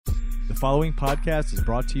The following podcast is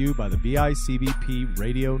brought to you by the BICBP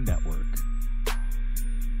Radio Network.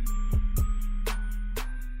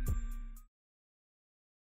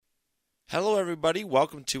 Hello, everybody.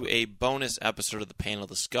 Welcome to a bonus episode of the panel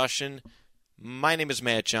discussion. My name is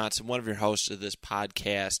Matt Johnson, one of your hosts of this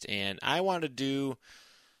podcast, and I want to do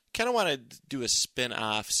a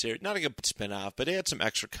spin-off series, not a good spin-off, but add some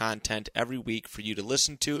extra content every week for you to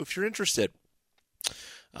listen to if you're interested.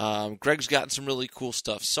 Greg's gotten some really cool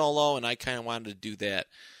stuff solo, and I kind of wanted to do that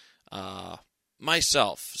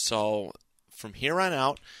myself. So from here on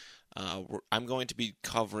out, I'm going to be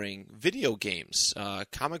covering video games,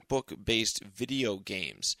 comic book-based video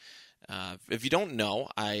games. If you don't know,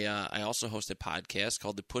 I also host a podcast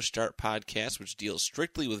called the Push Start Podcast, which deals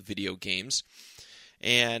strictly with video games.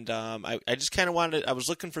 And I just kind of I was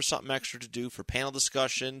looking for something extra to do for panel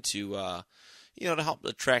discussion to help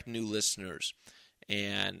attract new listeners.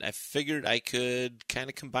 And I figured I could kind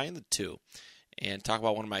of combine the two and talk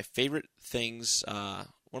about one of my favorite things, one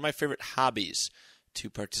of my favorite hobbies to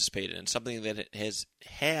participate in, something that has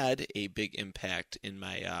had a big impact in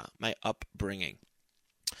my my upbringing.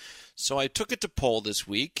 So I took it to poll this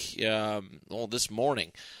week, this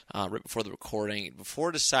morning, right before the recording,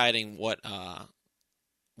 before deciding what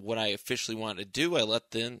I officially wanted to do. I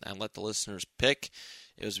let the listeners pick.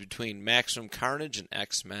 It was between Maximum Carnage and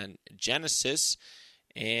X-Men Genesis,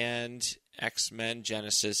 and X-Men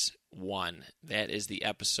Genesis 1. That is the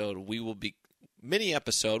mini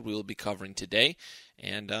episode we will be covering today,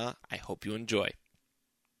 and I hope you enjoy.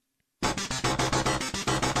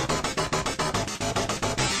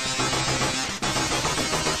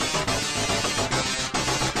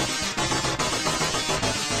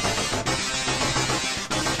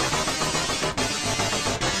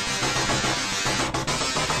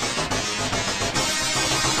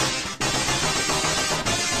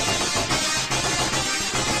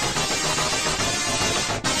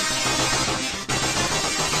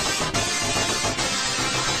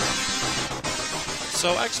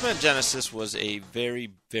 So X-Men Genesis was a very,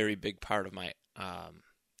 very big part of my.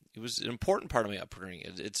 It was an important part of my upbringing.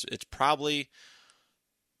 It's probably,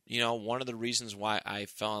 one of the reasons why I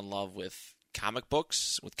fell in love with comic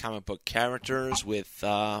books, with comic book characters, with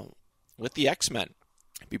the X-Men.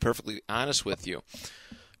 To be perfectly honest with you,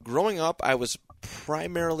 growing up, I was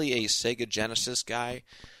primarily a Sega Genesis guy,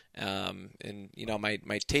 and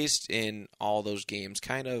my taste in all those games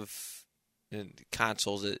kind of. In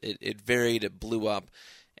consoles, it varied, it blew up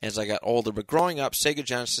as I got older. But growing up, Sega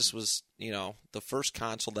Genesis was, the first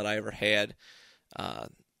console that I ever had,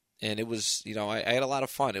 and it was, I had a lot of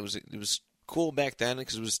fun. It was cool back then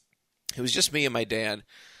because it was just me and my dad.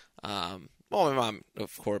 My mom,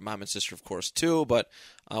 of course, mom and sister, of course, too. But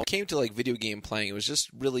when it came to like video game playing, it was just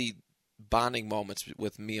really bonding moments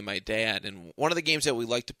with me and my dad. And one of the games that we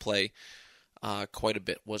liked to play quite a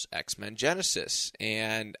bit was X-Men Genesis,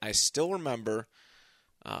 and I still remember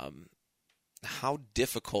how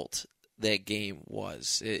difficult that game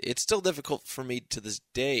was. It's still difficult for me to this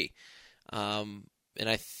day, and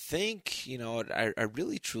I think I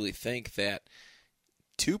really truly think that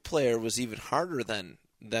 2-player was even harder than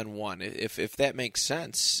 1, if that makes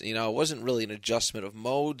sense. It wasn't really an adjustment of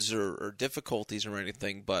modes or difficulties or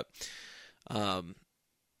anything, but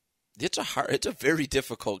it's a very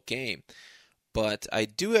difficult game. But I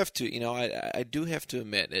do have to, I do have to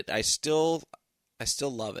admit it. I still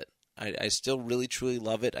love it. I still really truly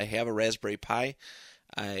love it. I have a Raspberry Pi.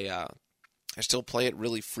 I still play it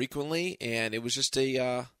really frequently, and it was just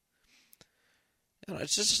it's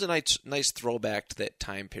just a nice throwback to that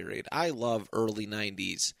time period. I love early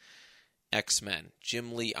 '90s X-Men,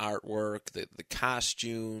 Jim Lee artwork, the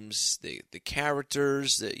costumes, the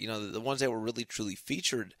characters, the ones that were really truly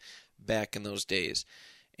featured back in those days.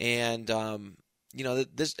 And,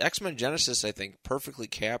 this X-Men Genesis, I think, perfectly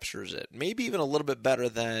captures it. Maybe even a little bit better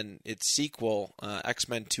than its sequel,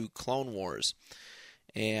 X-Men 2 Clone Wars.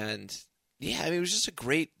 And, yeah, it was just a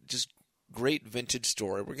great vintage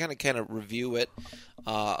story. We're going to kind of review it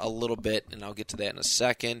a little bit, and I'll get to that in a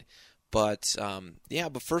second. But,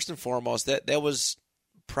 but first and foremost, that was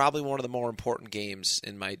probably one of the more important games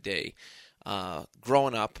in my day.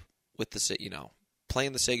 Growing up with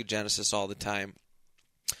playing the Sega Genesis all the time.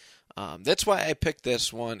 That's why I picked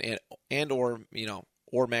this one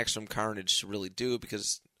or Maximum Carnage to really do,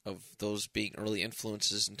 because of those being early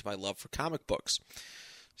influences into my love for comic books.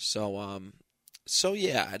 So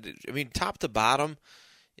yeah, I mean, top to bottom,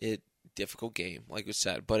 difficult game, like we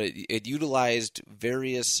said, but it utilized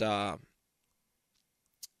various. It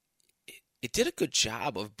did a good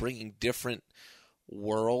job of bringing different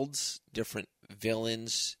worlds, different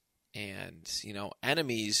villains, and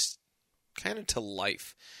enemies kind of to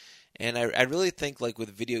life. And I really think, like, with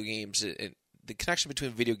video games, the connection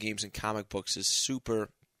between video games and comic books is super,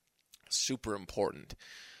 super important.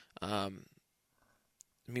 I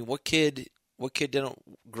mean, what kid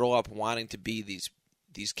didn't grow up wanting to be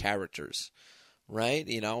these characters, right?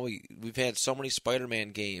 You know, we've had so many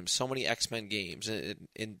Spider-Man games, so many X-Men games,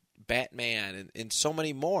 and Batman, and so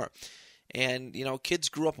many more. And, you know, kids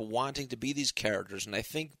grew up wanting to be these characters, and I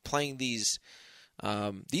think playing these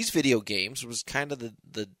video games was kind of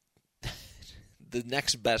the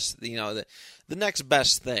next best, you know, the next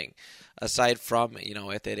best thing, aside from, you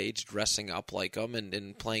know, at that age dressing up like them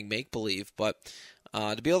and playing make-believe. But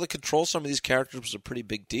to be able to control some of these characters was a pretty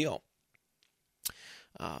big deal.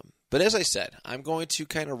 But as I said, I'm going to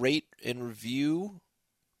kind of rate and review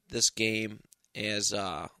this game as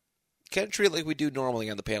kind of treat it like we do normally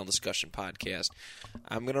on the Panel Discussion podcast.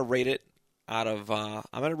 I'm going to rate it out of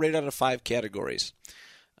 5 categories.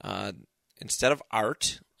 Instead of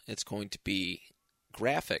art, it's going to be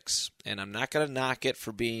graphics, and I'm not going to knock it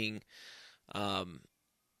for being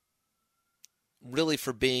really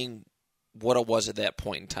for being what it was at that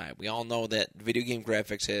point in time. We all know that video game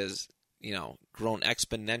graphics has, you know, grown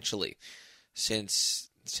exponentially since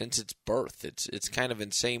its birth. It's kind of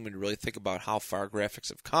insane when you really think about how far graphics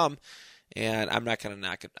have come, and I'm not going to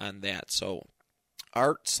knock it on that. So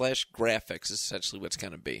art/graphics is essentially what it's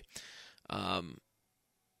going to be.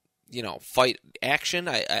 You know, fight action,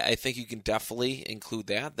 I think you can definitely include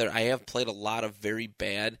that. I have played a lot of very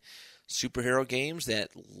bad superhero games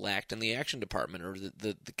that lacked in the action department, or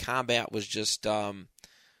the combat was just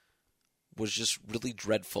really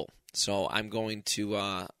dreadful. So I'm going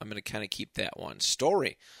to kind of keep that one.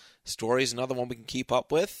 Story is another one we can keep up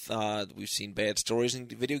with. We've seen bad stories in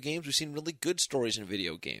video games. We've seen really good stories in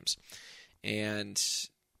video games, and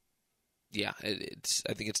yeah,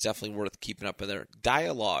 I think it's definitely worth keeping up with there.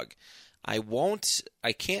 Dialogue, I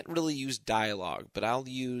can't really use dialogue, but I'll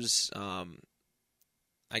use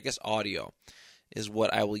I guess audio is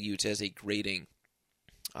what I will use as a grading,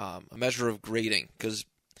 a measure of grading, because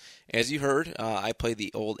as you heard, I played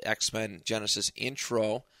the old X-Men Genesis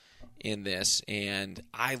intro in this, and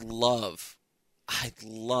I love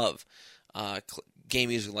game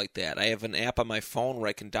music like that. I have an app on my phone where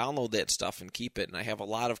I can download that stuff and keep it, and I have a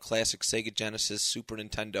lot of classic Sega Genesis, Super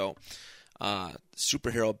Nintendo,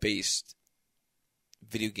 superhero-based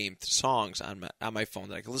video game songs on my phone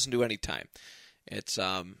that I can listen to anytime. It's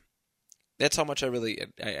that's how much I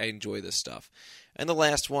enjoy this stuff. And the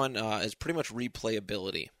last one is pretty much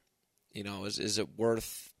replayability. You know, is it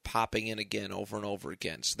worth popping in again over and over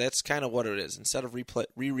again? So that's kind of what it is. Instead of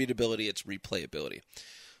rereadability, it's replayability.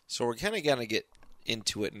 So we're kind of going to get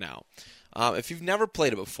into it now. If you've never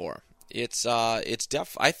played it before,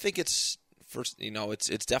 I think it's first. You know,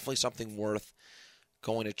 it's definitely something worth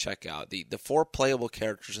going to check out. The 4 playable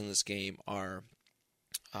characters in this game are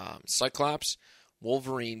Cyclops,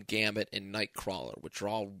 Wolverine, Gambit, and Nightcrawler, which are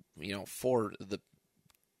all, you know, 4 of the,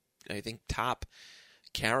 I think, top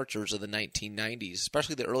characters of the 1990s,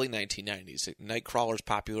 especially the early 1990s. Nightcrawler's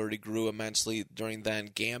popularity grew immensely during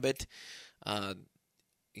then. Gambit,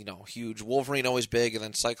 you know, huge. Wolverine always big, and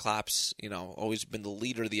then Cyclops, you know, always been the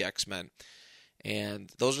leader of the X-Men.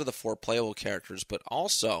 And those are the 4 playable characters, but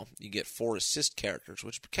also you get 4 assist characters,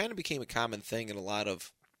 which kind of became a common thing in a lot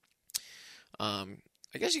of,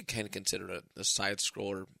 I guess you kind of consider it a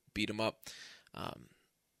side-scroller beat-em-up.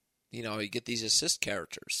 You know, you get these assist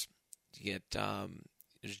characters. You get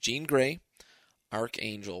there's Jean Grey,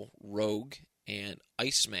 Archangel, Rogue, and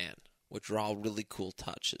Iceman, which are all really cool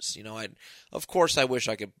touches. You know, of course I wish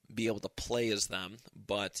I could be able to play as them,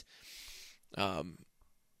 but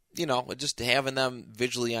you know, just having them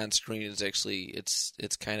visually on screen is actually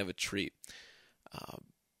it's kind of a treat.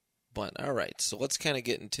 But all right, so let's kind of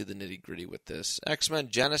get into the nitty-gritty with this. X-Men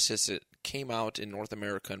Genesis, it came out in North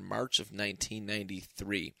America in March of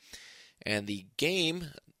 1993, and the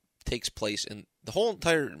game takes place in the whole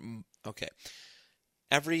entire,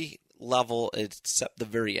 every level except the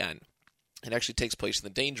very end. It actually takes place in the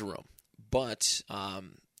Danger Room, but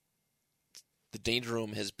the Danger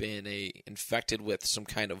Room has been infected with some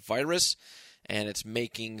kind of virus, and it's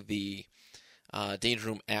making the Danger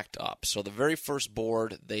Room act up. So the very first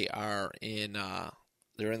board, they're in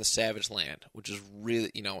the Savage Land, which is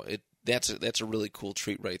really, you know, that's a really cool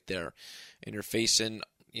treat right there. And you're facing,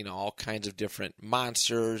 you know, all kinds of different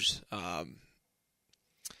monsters,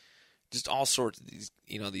 just all sorts of these,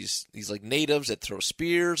 you know, these like natives that throw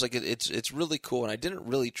spears. Like it's really cool, and I didn't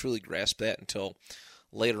really truly grasp that until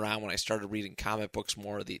later on when I started reading comic books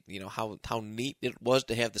more. You know, how neat it was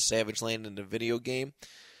to have the Savage Land in the video game.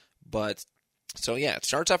 But so yeah, it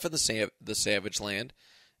starts off in the Savage Land.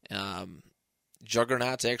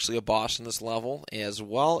 Juggernaut's actually a boss in this level, as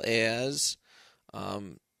well as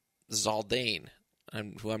Zaldane,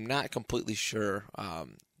 who I'm not completely sure.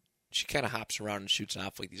 She kind of hops around and shoots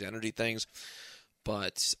off like these energy things.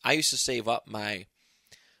 But I used to save up my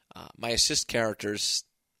assist characters,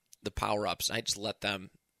 the power-ups. I just let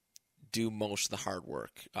them do most of the hard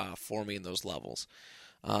work for me in those levels.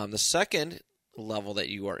 The second level that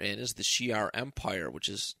you are in is the Shi'ar Empire, which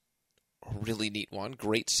is a really neat one.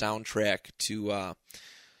 Great soundtrack to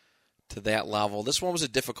that level. This one was a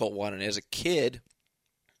difficult one, and as a kid,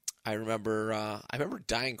 I remember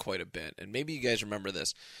dying quite a bit. And maybe you guys remember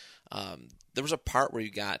this. There was a part where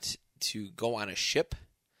you got to go on a ship.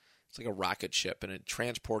 It's like a rocket ship, and it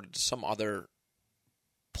transported to some other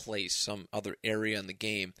place, some other area in the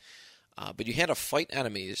game. But you had to fight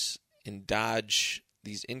enemies and dodge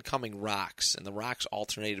these incoming rocks, and the rocks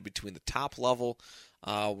alternated between the top level,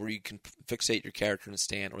 where you can fixate your character and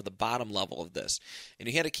stand, or the bottom level of this. And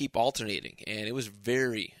you had to keep alternating, and it was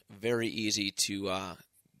very, very easy to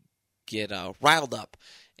get riled up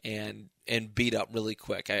and beat up really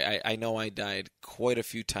quick. I know I died quite a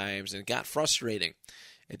few times, and it got frustrating.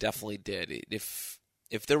 It definitely did.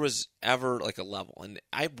 If there was ever like a level, and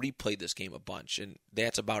I replayed this game a bunch, and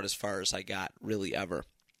that's about as far as I got really ever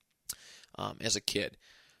as a kid.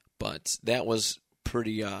 But that was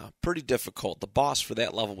pretty difficult. The boss for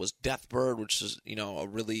that level was Deathbird, which is a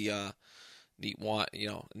really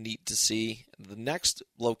neat to see. The next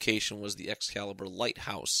location was the Excalibur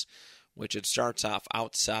Lighthouse, which it starts off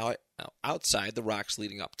outside the rocks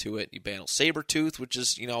leading up to it. You battle Sabretooth, which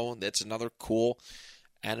is that's another cool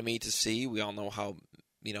enemy to see. We all know how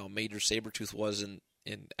Major Sabretooth was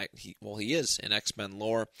he is in X-Men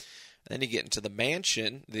lore. And then you get into the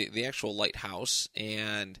mansion, the actual lighthouse,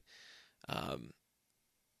 and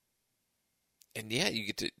you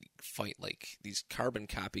get to fight like these carbon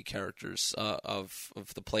copy characters of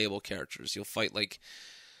the playable characters. You'll fight like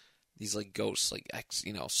these like ghosts, like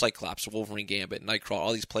Cyclops, Wolverine, Gambit, Nightcrawler,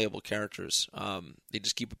 all these playable characters. They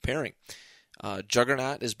just keep appearing.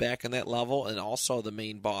 Juggernaut is back in that level, and also the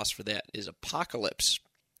main boss for that is Apocalypse,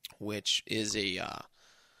 which is a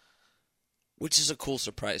cool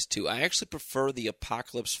surprise too. I actually prefer the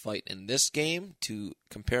Apocalypse fight in this game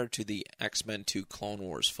compared to the X-Men 2 Clone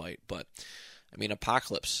Wars fight. But I mean,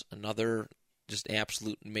 Apocalypse, another just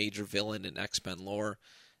absolute major villain in X-Men lore,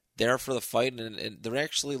 there for the fight, and they're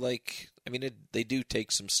actually they do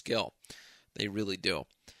take some skill. They really do.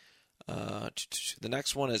 The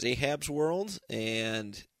next one is Ahab's World,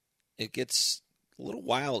 and it gets a little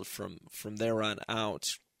wild from there on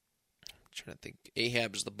out. I'm trying to think.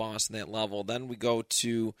 Ahab's the boss in that level. Then we go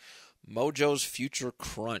to Mojo's Future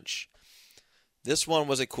Crunch. This one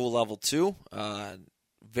was a cool level too.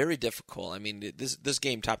 Very difficult. I mean, this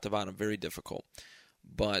game top to bottom very difficult.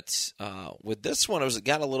 But with this one, it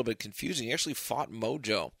got a little bit confusing. You actually fought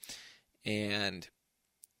Mojo, and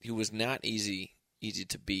he was not easy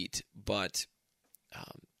to beat. But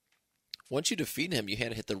once you defeat him, you had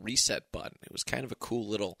to hit the reset button. It was kind of a cool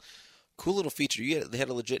little feature. They had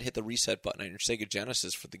to legit hit the reset button on your Sega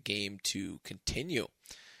Genesis for the game to continue,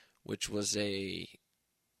 which was a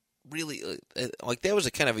really that was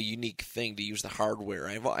a kind of a unique thing to use the hardware.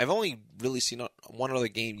 I've only really seen one other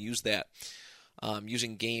game use that.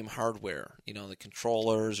 Using game hardware, the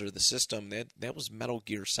controllers or the system, that was Metal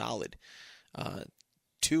Gear Solid.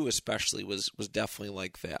 2 especially was definitely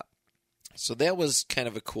like that. So that was kind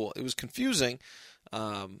of it was confusing,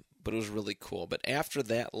 but it was really cool. But after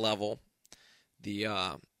that level, the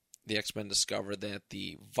X-Men discovered that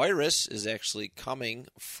the virus is actually coming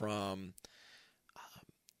from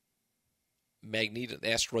Magneto,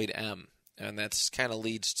 asteroid M, and that's kind of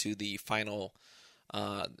leads to the final.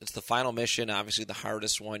 It's the final mission, obviously the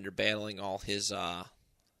hardest one. You're battling all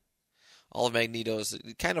of Magneto's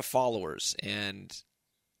kind of followers, and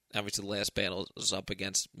obviously the last battle is up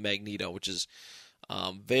against Magneto, which is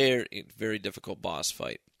very, very difficult boss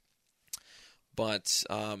fight. But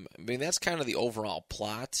that's kind of the overall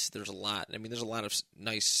plot. There's a lot. There's a lot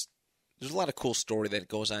of cool story that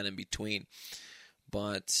goes on in between.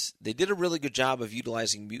 But they did a really good job of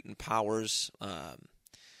utilizing mutant powers.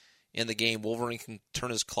 In the game, Wolverine can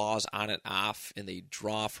turn his claws on and off, and they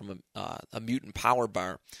draw from a mutant power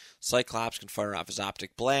bar. Cyclops can fire off his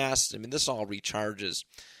optic blast. This all recharges.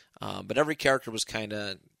 But every character was kind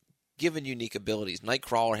of given unique abilities.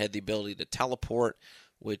 Nightcrawler had the ability to teleport,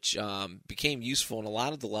 which became useful in a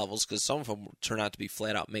lot of the levels because some of them turned out to be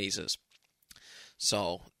flat-out mazes.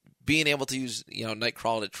 So being able to use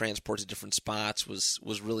Nightcrawler to transport to different spots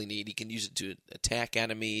was really neat. He can use it to attack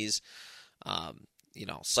enemies.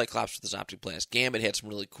 Cyclops with his optic blast. Gambit had some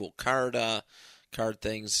really cool card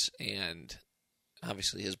things, and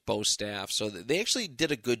obviously his bow staff. So they actually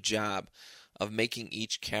did a good job of making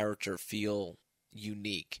each character feel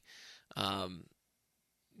unique.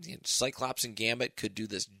 Cyclops and Gambit could do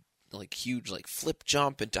this like huge like flip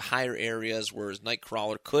jump into higher areas, whereas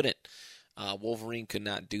Nightcrawler couldn't. Wolverine could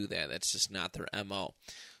not do that. That's just not their MO.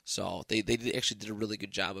 So they actually did a really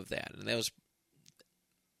good job of that, and I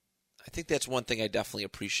think that's one thing I definitely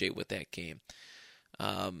appreciate with that game.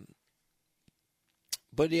 But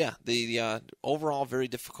yeah, the overall very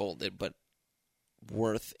difficult, but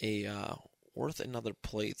worth another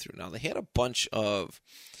playthrough. Now they had a bunch of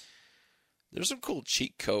there's some cool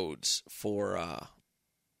cheat codes for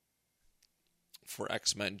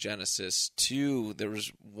X-Men Genesis 2. There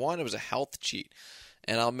was one, it was a health cheat.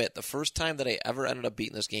 And I'll admit, the first time that I ever ended up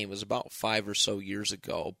beating this game was about 5 or so years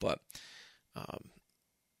ago, but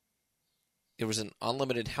there was an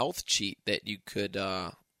unlimited health cheat that you could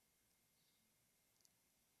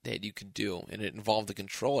do, and it involved the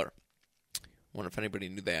controller. I wonder if anybody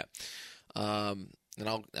knew that. And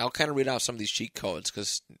I'll kind of read out some of these cheat codes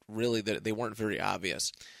because really they weren't very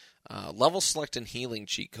obvious. Level select and healing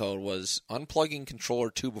cheat code was unplugging controller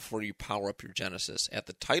 2 before you power up your Genesis. At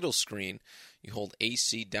the title screen, you hold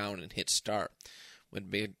AC down and hit start.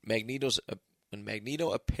 When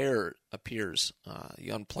Magneto appears,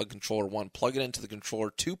 you unplug controller 1, plug it into the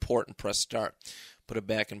controller 2 port and press start. Put it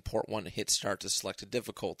back in port 1 and hit start to select a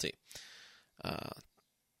difficulty.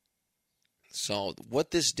 So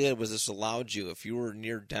what this did was this allowed you, if you were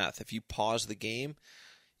near death, if you paused the game,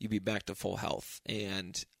 you'd be back to full health.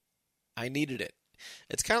 And I needed it.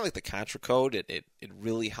 It's kind of like the Contra code. It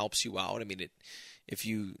really helps you out. I mean, if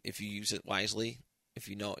you use it wisely, if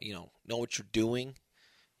you know what you're doing,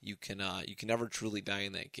 you can never truly die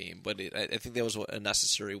in that game. But I think that was a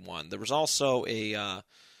necessary one. There was also a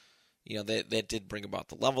that did bring about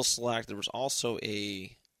the level select. There was also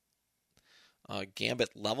a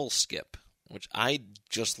Gambit level skip, which I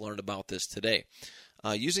just learned about this today.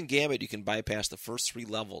 Using Gambit, you can bypass the first 3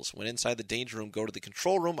 levels. When inside the danger room, go to the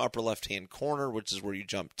control room, upper left-hand corner, which is where you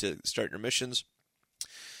jump to start your missions.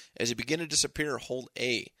 As you begin to disappear, hold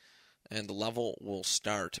A, and the level will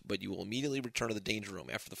start, but you will immediately return to the danger room.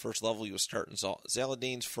 After the first level, you will start in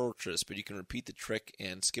Zaladain's Fortress, but you can repeat the trick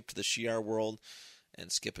and skip to the Shi'ar world,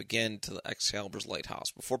 and skip again to the Excalibur's Lighthouse.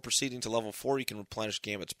 Before proceeding to level 4, you can replenish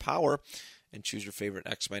Gambit's power and choose your favorite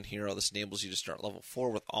X-Men hero. This enables you to start level 4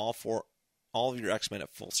 with all of your X-Men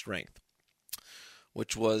at full strength,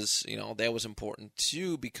 which was, that was important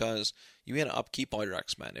too because you had to upkeep all your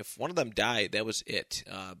X-Men. If one of them died, that was it.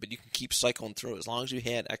 But you can keep cycling through. As long as you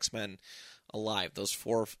had X-Men alive, those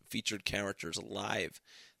 4 featured characters alive,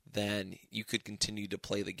 then you could continue to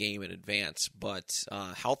play the game in advance. But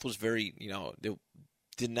health was very, it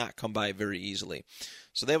did not come by very easily.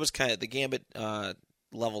 So that was kind of, the Gambit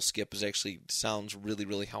level skip sounds really,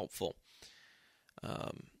 really helpful.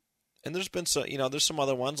 And there's been there's some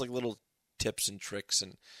other ones like little tips and tricks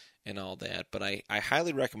and all that, but I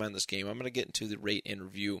highly recommend this game. I'm going to get into the rate and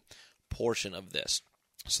review portion of this.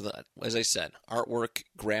 So that, as I said, artwork,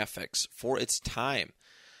 graphics for its time,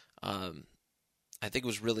 I think it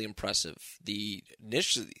was really impressive. The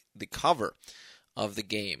cover of the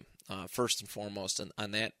game, first and foremost,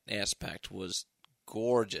 on that aspect, was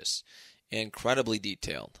gorgeous, incredibly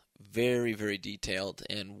detailed. Very, very detailed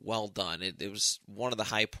and well done. It was one of the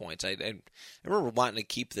high points. I remember wanting to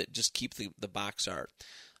keep the box art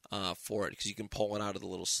for it because you can pull it out of the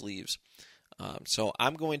little sleeves. So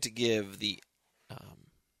I'm going to give I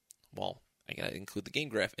gotta include the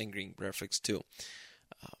game graphics too,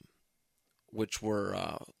 which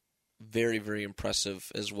were very, very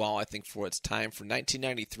impressive as well. I think for its time, for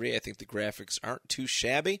 1993, I think the graphics aren't too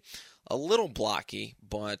shabby. A little blocky,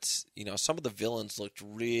 but some of the villains looked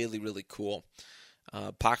really, really cool.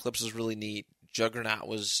 Apocalypse was really neat. Juggernaut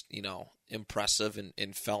was, impressive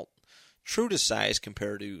and felt true to size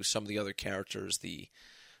compared to some of the other characters. The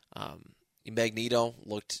Magneto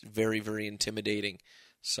looked very, very intimidating.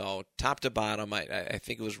 So top to bottom, I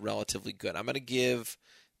think it was relatively good. I'm going to give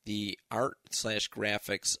the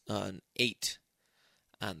art/graphics an 8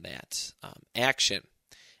 on that. Action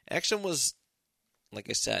was, like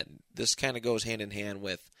I said, this kind of goes hand in hand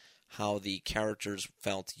with how the characters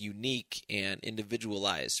felt unique and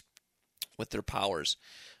individualized with their powers.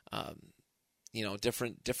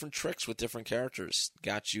 Different tricks with different characters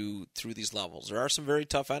got you through these levels. There are some very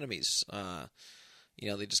tough enemies.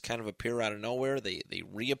 They just kind of appear out of nowhere. They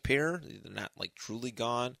reappear. They're not like truly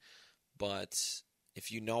gone, but if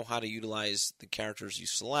you know how to utilize the characters you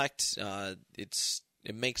select,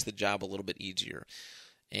 it makes the job a little bit easier.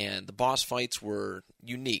 And the boss fights were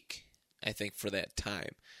unique, I think, for that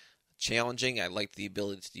time. challenging. I liked the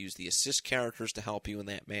ability to use the assist characters to help you in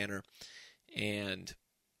that manner. And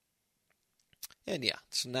yeah,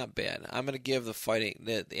 it's not bad. I'm going to give the fighting,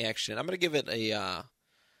 the action, I'm going to give it a,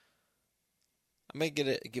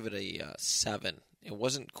 give it a 7. It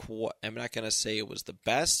wasn't quite, I'm not going to say it was the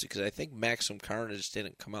best, because I think Maximum Carnage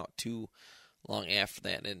didn't come out too long after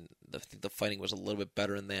that, and the fighting was a little bit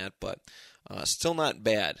better than that, but still not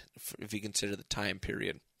bad if you consider the time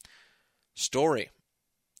period. Story.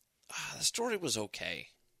 The story was okay.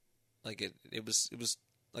 Like it was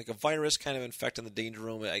like a virus kind of infecting the Danger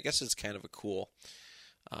Room. I guess it's kind of a cool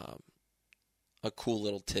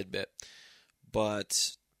little tidbit,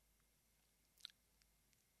 but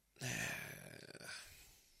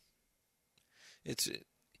it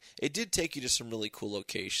did take you to some really cool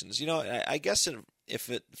locations. You know, I guess if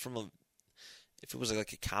it was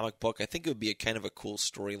like a comic book, I think it would be a kind of a cool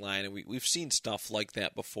storyline, and we've seen stuff like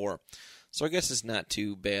that before. So I guess it's not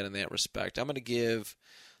too bad in that respect. I'm gonna give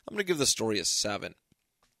the story a 7.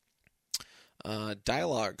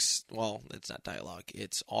 Dialogues, well, it's not dialogue,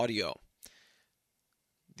 it's audio.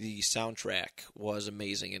 The soundtrack was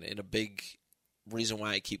amazing, and a big reason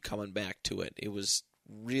why I keep coming back to it. It was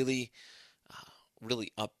really,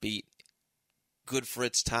 really upbeat, good for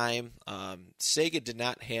its time. Sega did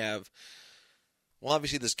not have, well,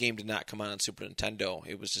 obviously this game did not come out on Super Nintendo.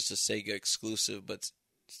 It was just a Sega exclusive, but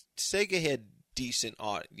Sega had decent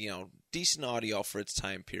audio for its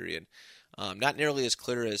time period. Not nearly as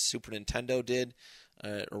clear as Super Nintendo did,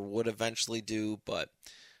 or would eventually do, but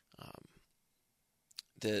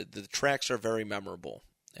the tracks are very memorable,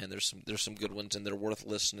 and there's some good ones, and they're worth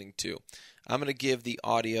listening to. I'm going to give the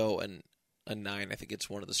audio a 9. I think it's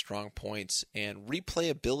one of the strong points. And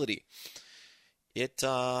replayability.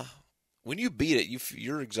 When you beat it,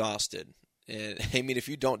 you're exhausted. And, I mean, if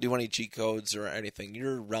you don't do any cheat codes or anything,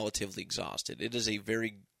 you're relatively exhausted. It is a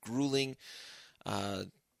very grueling,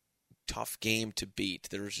 tough game to beat.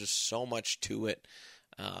 There's just so much to it.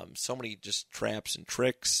 So many just traps and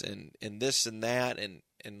tricks and this and that. And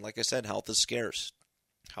like I said, health is scarce.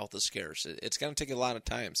 It's going to take a lot of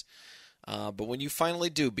times. But when you finally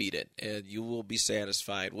do beat it, you will be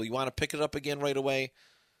satisfied. Will you want to pick it up again right away?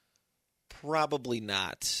 Probably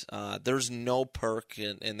not. There's no perk,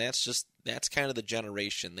 and that's kind of the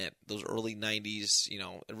generation, that those early 90s,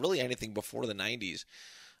 really anything before the 90s,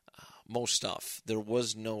 most stuff, there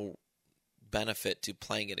was no benefit to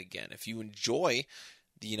playing it again. If you enjoy,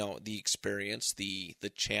 the experience, the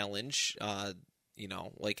challenge,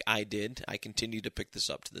 like I did, I continue to pick this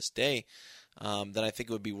up to this day, then I think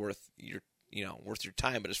it would be worth your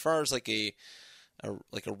time. But as far as like a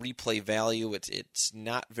replay value, it's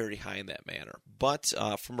not very high in that manner. But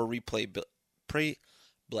from a replayability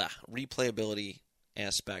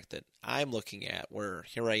aspect that I'm looking at, where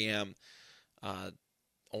here I am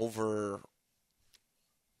over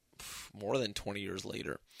more than 20 years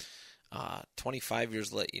later, 25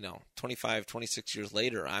 years late, 25, 26 years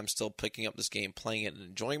later, I'm still picking up this game, playing it, and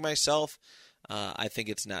enjoying myself. I think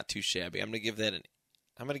it's not too shabby. I'm going to give that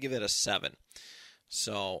a 7.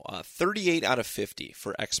 So 38 out of 50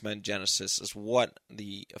 for X-Men Genesis is what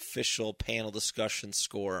the official panel discussion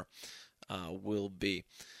score will be.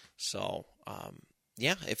 So,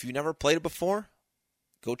 if you never played it before,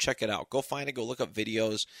 go check it out. Go find it. Go look up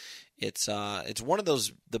videos. It's one of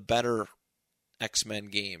the better X-Men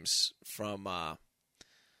games from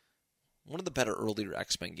one of the better earlier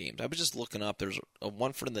X-Men games. I was just looking up. There's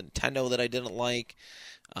one for the Nintendo that I didn't like.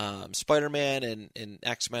 Spider-Man and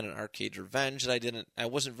X-Men and Arcade Revenge that I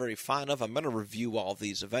wasn't very fond of. I'm going to review all of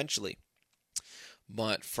these eventually.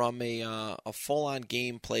 But from a full-on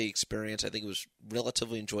gameplay experience, I think it was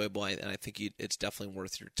relatively enjoyable, and I think it's definitely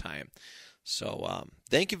worth your time. So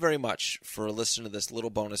thank you very much for listening to this little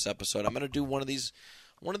bonus episode. I'm going to do one of these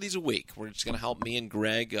a week. We're just going to help me and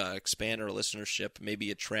Greg expand our listenership, maybe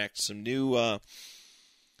attract some new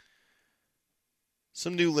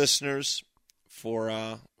listeners for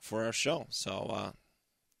our show. So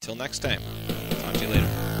till next time, talk to you later.